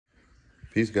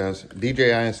Peace, guys.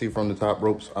 DJ I.N.C from the Top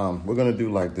Ropes. We're gonna do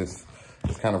like this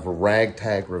kind of a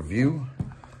ragtag review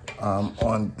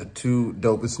on the two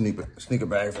dopest sneaker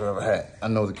bags I've ever had. I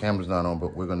know the camera's not on,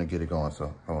 but we're gonna get it going,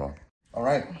 so hold on. All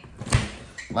right.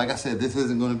 Like I said, this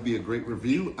isn't gonna be a great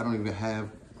review. I don't even have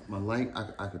my light.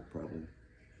 I could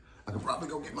probably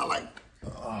go get my light.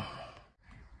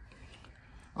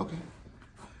 Okay.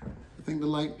 I think the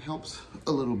light helps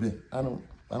a little bit. I don't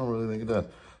really think it does.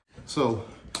 So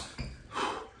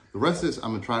the rest of this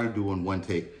I'm gonna try to do in one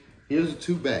take. Here's the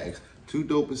two bags, two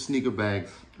dopest sneaker bags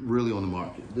really on the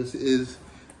market. This is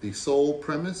the Sole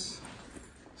Premise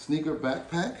sneaker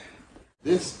backpack.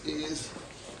 This is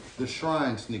the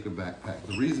Shrine sneaker backpack.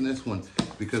 The reason this one,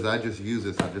 because I just used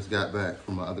this, I just got back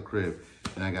from my other crib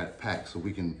and I got it packed so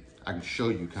I can show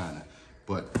you kinda,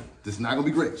 but this is not gonna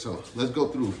be great. So let's go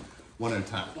through one at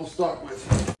a time. We'll start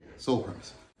with Sole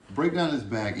Premise. Break down this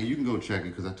bag and you can go check it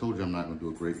because I told you I'm not gonna do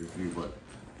a great review, but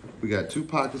we got two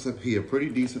pockets up here, pretty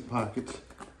decent pockets.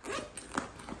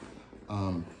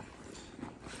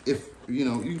 If, you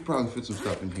know, you can probably fit some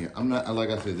stuff in here.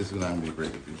 Like I said, this is not gonna be a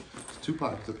great review. It's two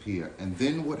pockets up here. And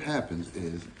then what happens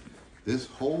is this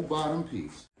whole bottom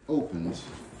piece opens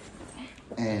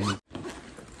and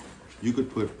you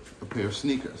could put a pair of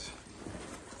sneakers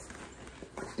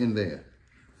in there.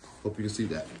 Hope you can see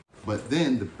that. But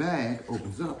then the bag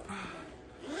opens up.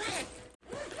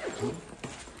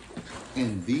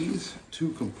 And these two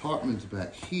compartments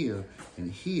back here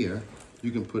and here, you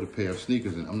can put a pair of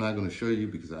sneakers in. I'm not gonna show you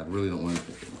because I really don't want to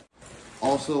put them.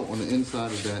 Also, on the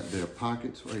inside of that, there are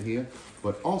pockets right here,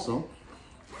 but also,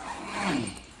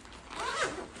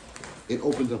 it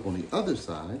opens up on the other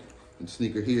side and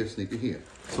sneaker here, sneaker here.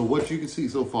 So what you can see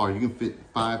so far, you can fit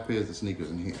 5 pairs of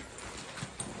sneakers in here.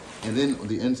 And then on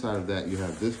the inside of that, you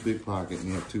have this big pocket and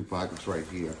you have 2 pockets right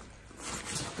here.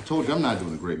 I told you I'm not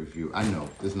doing a great review. I know,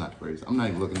 this is not the greatest. I'm not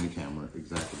even looking at the camera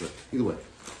exactly, but either way.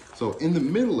 So in the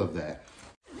middle of that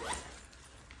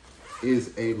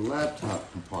is a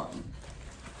laptop compartment.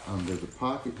 There's a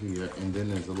pocket here and then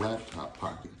there's a laptop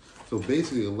pocket. So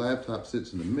basically the laptop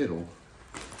sits in the middle.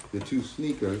 The two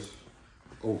sneakers,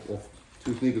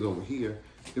 two sneakers over here,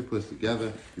 you put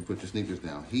together, you put your sneakers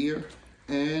down here,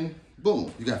 and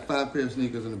boom, you got 5 pairs of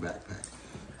sneakers in the backpack.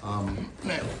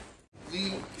 Now,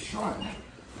 the Shrine,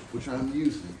 which I'm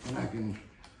using, and I can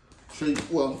show you,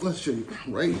 well, let's show you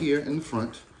right here in the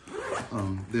front.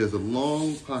 There's a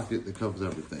long pocket that covers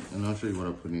everything, and I'll show you what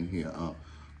I put in here.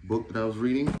 Book that I was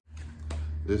reading.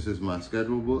 This is my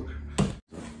schedule book.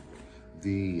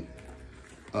 The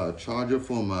charger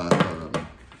for my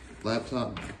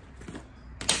laptop.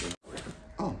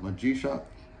 Oh, my G-Shock.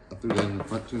 I threw that in the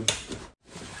front too.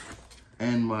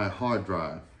 And my hard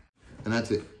drive, and that's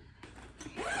it.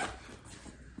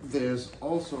 There's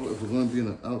also, if we're gonna be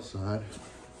on the outside,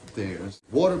 there's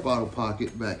water bottle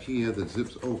pocket back here that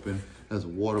zips open, has a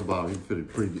water bottle. You can fit a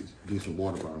pretty decent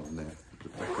water bottle in there,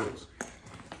 just like this.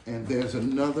 And there's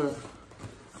another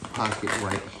pocket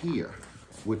right here,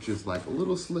 which is like a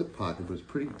little slip pocket, but it's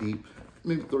pretty deep.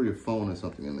 Maybe throw your phone or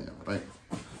something in there, right?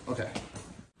 Okay.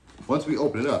 Once we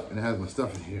open it up, and it has my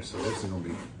stuff in here, so this is gonna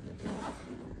be,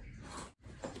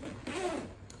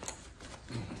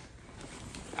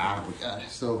 we got it.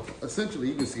 So essentially,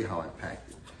 you can see how I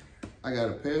packed it. I got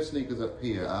a pair of sneakers up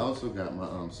here. I also got my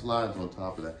slides on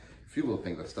top of that. A few little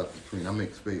things I stuffed between. I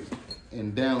make space.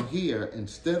 And down here,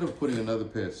 instead of putting another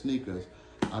pair of sneakers,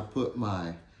 I put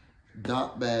my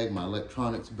dock bag, my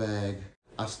electronics bag.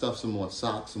 I stuffed some more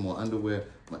socks, some more underwear,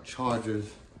 my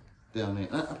chargers down there.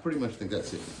 I pretty much think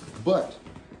that's it. But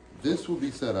this will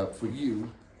be set up for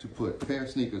you to put a pair of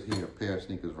sneakers here, a pair of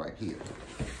sneakers right here.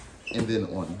 And then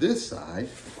on this side,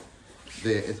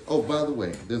 there is, oh, by the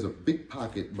way, there's a big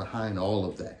pocket behind all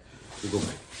of that. So go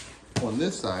back. On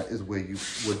this side is where you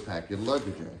would pack your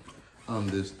luggage in.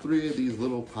 There's 3 of these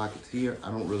little pockets here.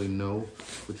 I don't really know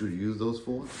what you would use those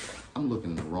for. I'm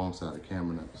looking at the wrong side of the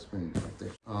camera, not the screen right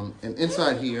there. And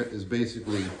inside here is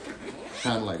basically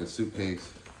kind of like a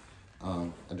suitcase. I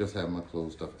just have my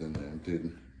clothes stuffed in there.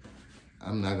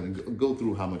 I'm not gonna go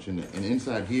through how much in there. And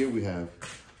inside here we have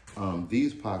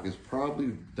these pockets,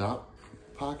 probably dock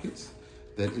pockets,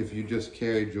 that if you just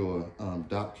carried your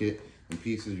dock kit and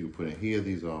pieces, you put in here.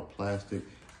 These are all plastic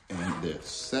and they're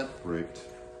separate,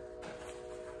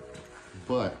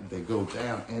 but they go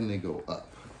down and they go up.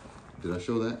 Did I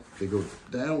show that? They go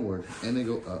downward and they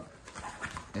go up.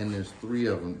 And there's 3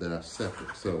 of them that are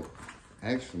separate. So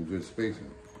actually some good spacing,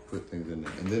 put things in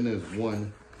there. And then there's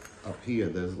one up here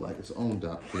that's like its own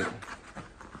dock kit,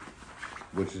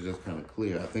 which is just kind of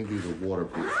clear. I think these are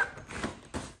waterproof.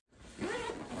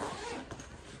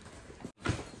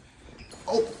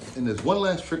 Oh, And there's one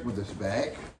last trick with this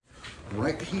bag.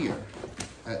 Right here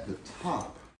at the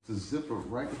top, the zipper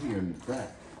right here in the back.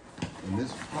 And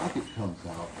this pocket comes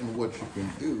out, and what you can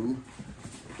do,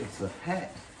 it's a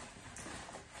hat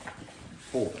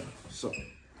holder. So,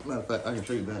 matter of fact, I can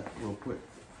show you that real quick.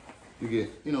 You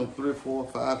get, you know, 3 or 4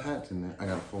 or 5 hats in there. I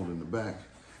got a fold in the back.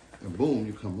 And boom,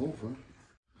 you come over.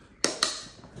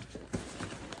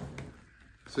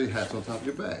 So your hat's on top of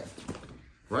your bag,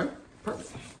 right?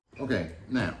 Perfect. Okay,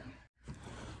 now,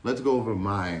 let's go over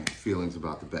my feelings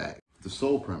about the bag. The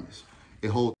sole premise, it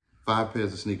holds 5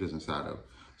 pairs of sneakers inside of it.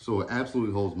 So it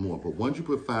absolutely holds more, but once you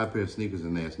put 5 pairs of sneakers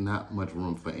in there, it's not much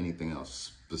room for anything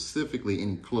else, specifically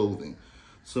in clothing.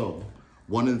 So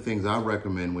one of the things I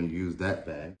recommend when you use that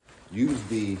bag, use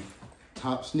the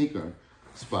top sneaker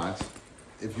spots.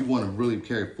 If you want to really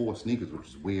carry 4 sneakers, which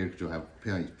is weird because you'll have a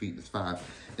pair on your feet that's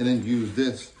 5, and then use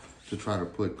this to try to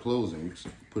put clothes in. You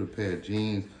can put a pair of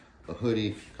jeans, a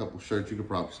hoodie, a couple shirts, you could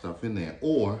probably stuff in there.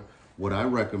 Or what I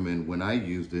recommend when I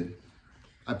used it,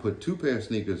 I put 2 pairs of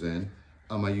sneakers in.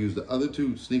 I used the other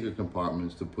 2 sneaker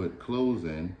compartments to put clothes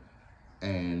in,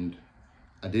 and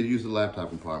I did use the laptop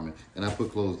compartment, and I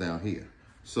put clothes down here.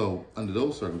 So under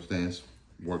those circumstances,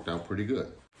 worked out pretty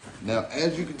good. Now,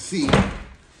 as you can see,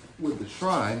 with the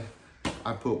Shrine,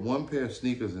 I put 1 pair of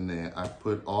sneakers in there. I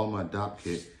put all my dop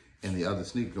kit in the other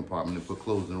sneaker compartment and put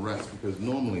clothes and rest, because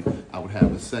normally I would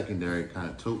have a secondary kind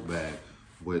of tote bag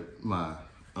with my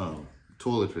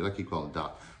toiletries. I keep calling it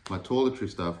dop. My toiletry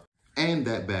stuff, and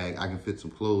that bag I can fit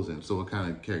some clothes in. So I kind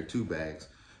of carry 2 bags.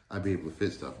 I'd be able to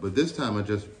fit stuff. But this time I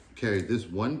just carried this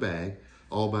 1 bag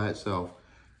all by itself.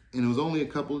 And it was only a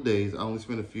couple of days. I only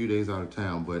spent a few days out of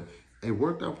town, but it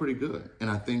worked out pretty good.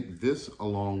 And I think this,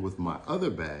 along with my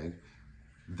other bag,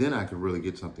 then I could really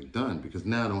get something done, because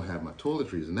now I don't have my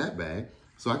toiletries in that bag,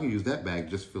 so I can use that bag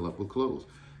just fill up with clothes.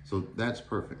 So that's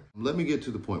perfect. Let me get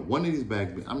to the point. One of these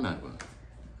bags, I'm not gonna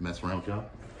mess around with y'all.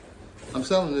 I'm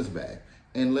selling this bag,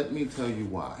 and let me tell you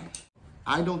why.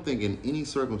 I don't think in any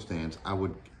circumstance I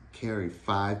would carry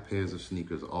 5 pairs of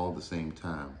sneakers all at the same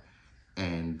time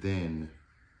and then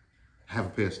have a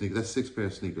pair of sneakers. That's 6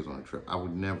 pairs of sneakers on a trip. I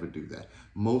would never do that.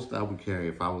 Most I would carry,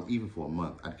 if I was even for a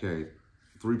month, I'd carry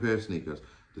 3 pairs of sneakers,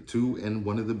 the 2 in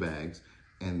one of the bags,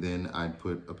 and then I'd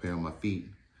put a pair on my feet,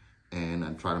 and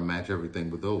I'd try to match everything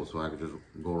with those so I could just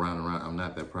go around and around. I'm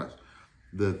not that pressed.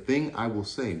 The thing I will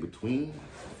say, between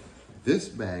this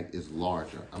bag is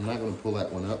larger. I'm not gonna pull that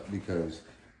one up because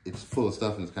it's full of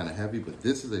stuff and it's kind of heavy, but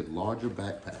this is a larger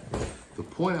backpack. The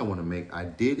point I wanna make, I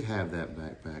did have that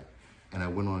backpack, and I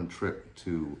went on a trip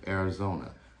to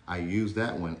Arizona. I used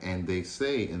that one, and they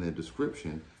say in the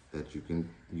description that you can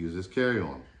use this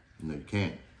carry-on. No, you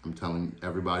can't. I'm telling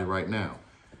everybody right now.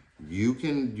 You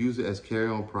can use it as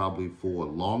carry-on probably for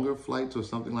longer flights or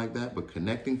something like that, but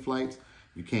connecting flights,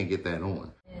 you can't get that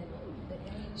on.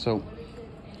 So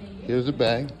here's the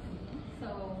bag.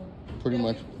 Pretty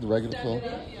much the regular flow.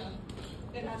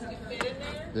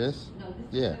 This?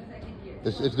 Yeah.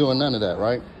 It's doing none of that,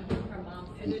 right?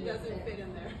 And it doesn't fit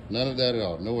in there. None of that at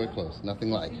all. Nowhere close. Nothing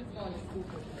like it.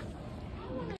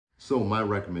 So my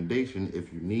recommendation,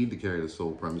 if you need to carry the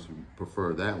sole premise, you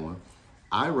prefer that one,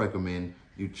 I recommend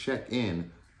you check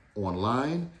in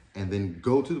online and then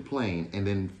go to the plane and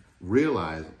then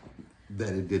realize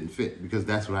that it didn't fit, because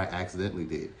that's what I accidentally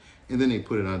did. And then they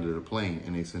put it under the plane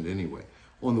and they sent it anyway.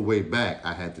 On the way back,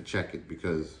 I had to check it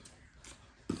because,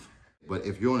 but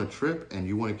if you're on a trip and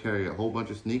you want to carry a whole bunch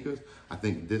of sneakers, I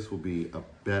think this will be a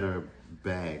better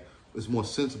bag. It's more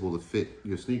sensible to fit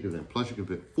your sneakers in. Plus you can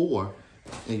fit 4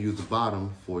 and use the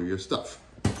bottom for your stuff.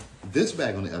 This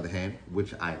bag, on the other hand,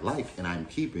 which I like and I'm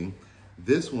keeping,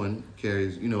 this one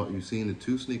carries, you know, you've seen the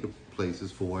 2 sneaker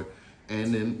places for it,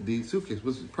 and then the suitcase,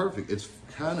 which is perfect. It's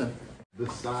kind of the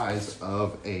size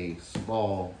of a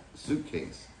small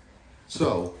suitcase.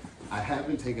 So I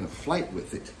haven't taken a flight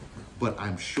with it, but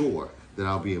I'm sure that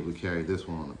I'll be able to carry this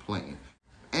one on the plane.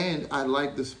 And I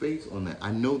like the space on that.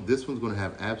 I know this one's gonna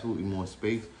have absolutely more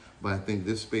space, but I think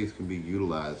this space can be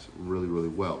utilized really, really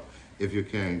well if you're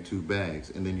carrying 2 bags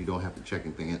and then you don't have to check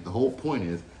anything in. The whole point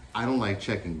is, I don't like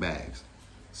checking bags.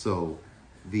 So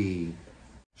the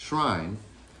Shrine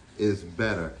is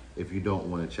better if you don't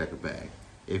want to check a bag.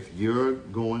 If you're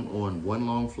going on one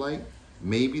long flight,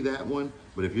 maybe that one,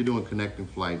 but if you're doing connecting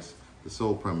flights, the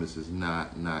sole premise is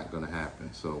not gonna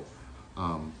happen. So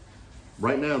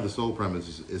right now the sole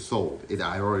premise is sold.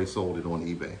 I already sold it on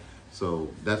eBay. So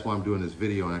that's why I'm doing this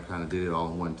video, and I kind of did it all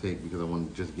in one take because I want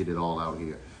to just get it all out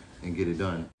here and get it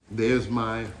done. There's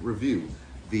my review.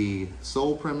 The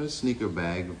sole premise sneaker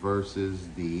bag versus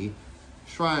the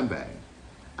Shrine bag.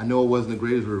 I know it wasn't the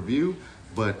greatest review.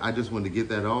 But I just wanted to get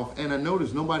that off. And I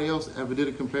noticed nobody else ever did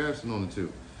a comparison on the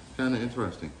two. Kind of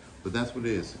interesting, but that's what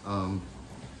it is.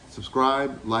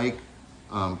 Subscribe, like,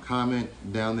 comment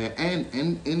down there, and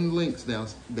in links down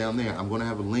there. I'm going to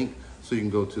have a link so you can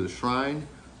go to the Shrine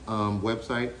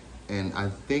website, and I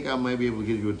think I might be able to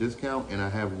give you a discount, and I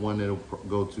have one that'll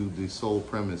go to the Soul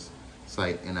Premise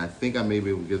site, and I think I may be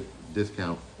able to get a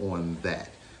discount on that,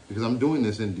 because I'm doing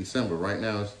this in December. Right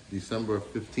now it's December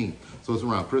 15th, so it's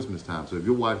around Christmas time. So if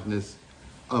you're watching this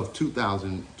of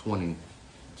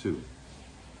 2022,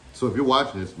 so if you're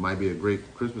watching this, it might be a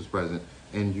great Christmas present,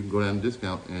 and you can go down to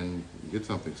discount and get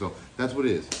something. So that's what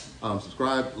it is.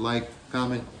 Subscribe, like,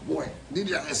 comment. Boy,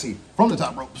 DJ I.N.C. from the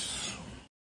Top Ropes.